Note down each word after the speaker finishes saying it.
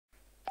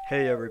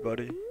Hey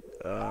everybody,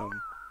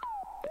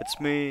 it's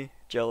me,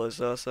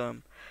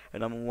 Jalle,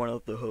 and I'm one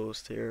of the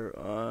hosts here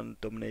on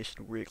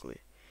Domination Weekly.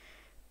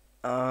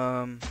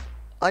 I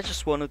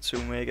just wanted to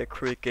make a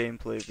quick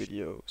gameplay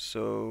video,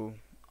 so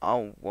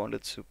I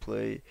wanted to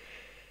play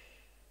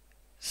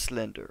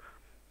Slender.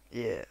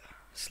 Yeah,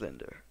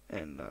 Slender.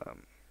 And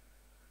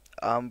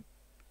I'm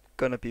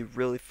gonna be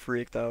really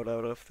freaked out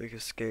of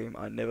this game.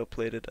 I never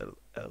played it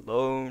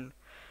alone.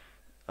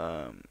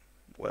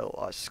 Well,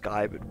 I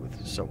Skyped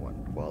with someone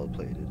while I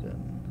played it,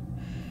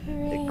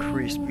 and it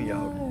creased me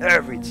out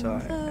every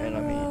time, and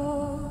I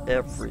mean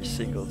every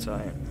single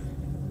time.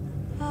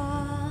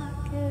 Oh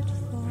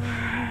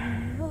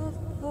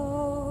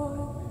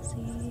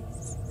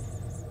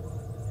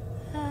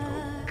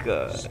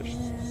god.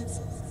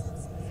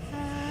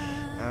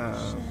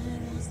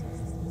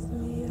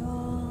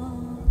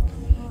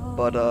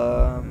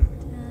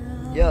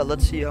 Yeah,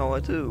 let's see how I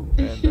do.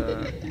 And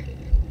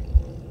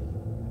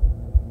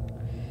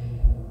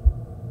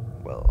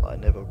well, I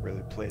never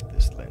really played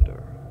this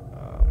Slender.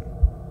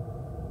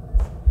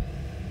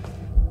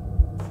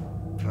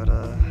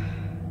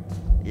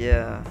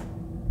 Yeah.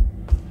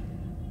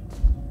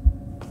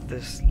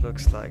 This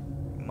looks like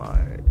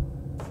my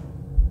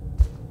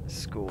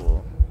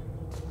school.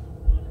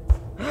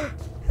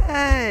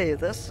 Hey,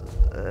 that's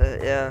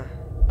yeah,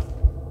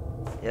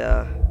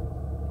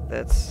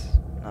 that's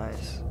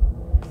nice.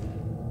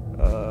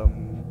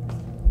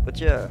 But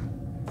yeah,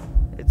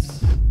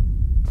 it's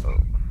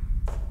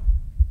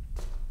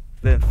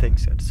then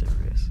things got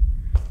serious.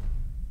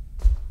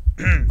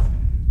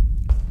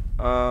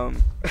 Oh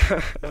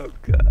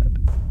god.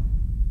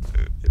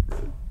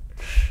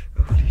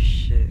 Holy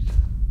shit.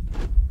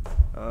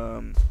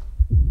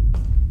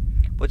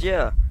 But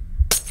yeah.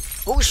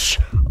 Oh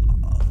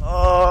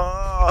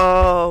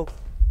oh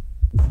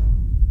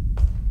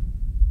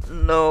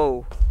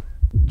no.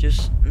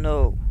 Just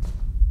no.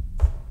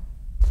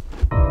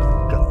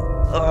 No.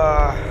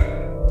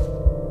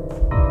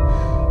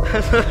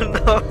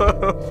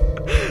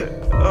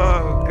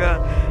 Oh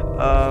god.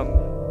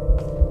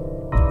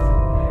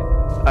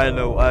 I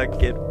know I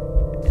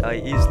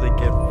easily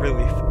get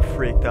really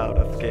freaked out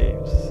of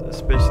games,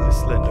 especially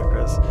Slender,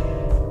 because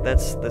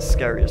that's the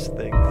scariest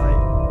thing I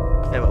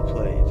ever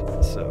played.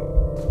 So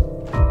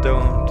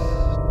don't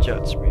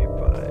judge me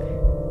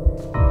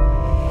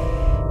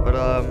but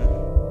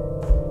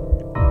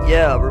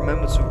yeah,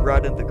 remember to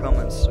write in the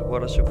comments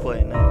what I should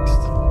play next.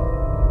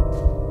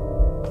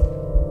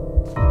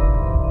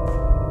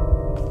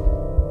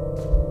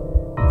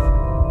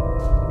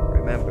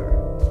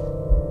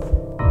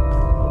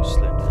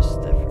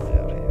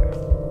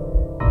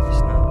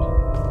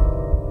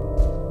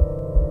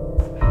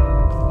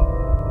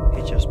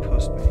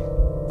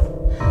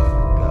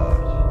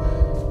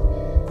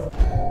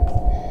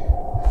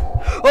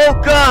 Oh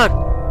god!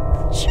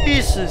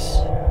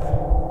 Jesus!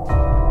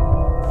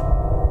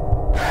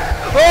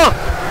 Oh!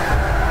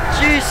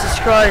 Jesus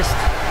Christ!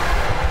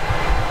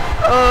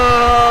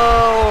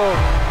 Oh!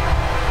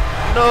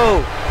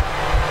 No!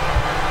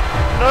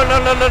 No, no,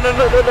 no, no, no,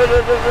 no, no, no, no,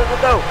 no,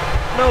 no,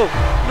 no,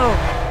 no,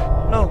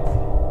 no.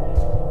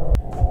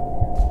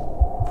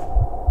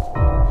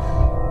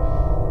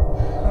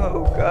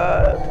 Oh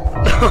god.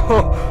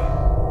 No!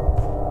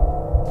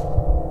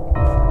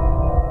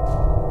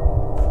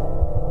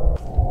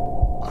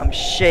 I'm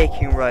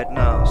shaking right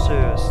now,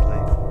 seriously.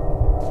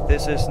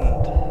 This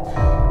isn't...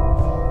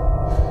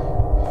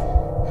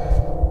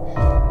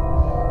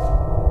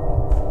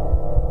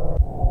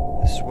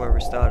 This is where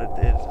we started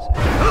this.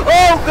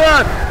 Oh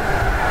god!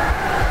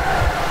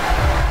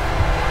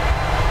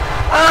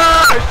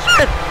 Ah,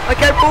 shit! I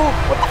can't move!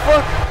 What the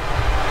fuck?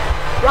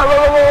 Run, run,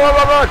 run, run,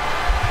 run, run!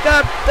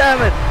 God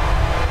damn it!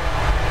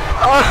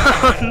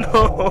 Oh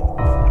no!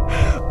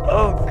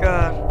 Oh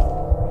god.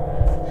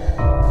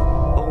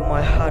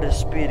 My heart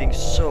is beating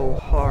so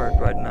hard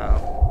right now.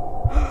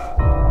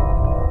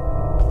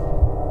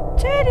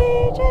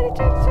 Teddy. Oh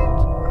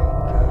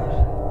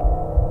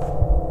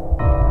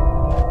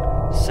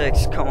god.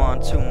 6, come on,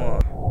 2 more.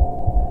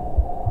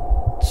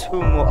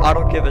 2 more. I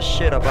don't give a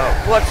shit about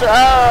what's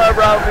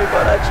around me,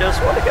 but I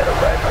just want to get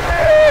away from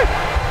here.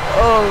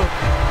 Oh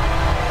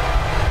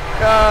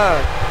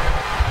god.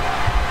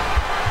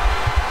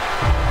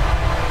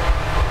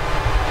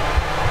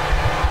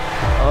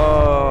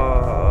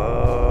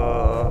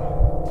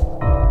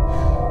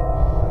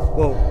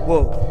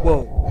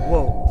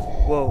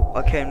 Whoa,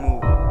 I can't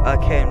move.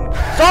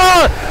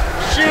 Oh!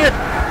 Shit!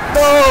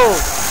 No!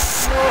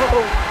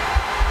 No!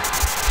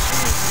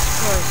 Jesus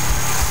Christ.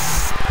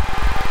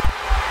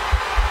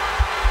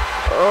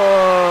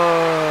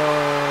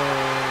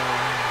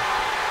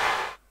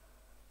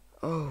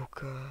 Oh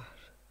god.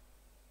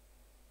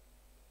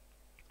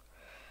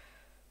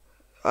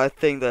 I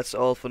think that's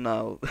all for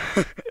now.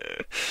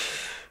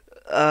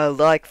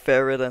 Like,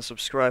 favorite, and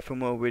subscribe for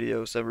more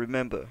videos, and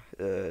remember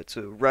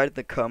to write in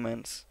the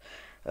comments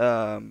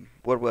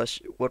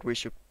what we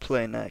should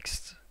play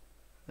next.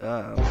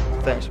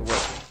 Thanks for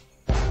watching.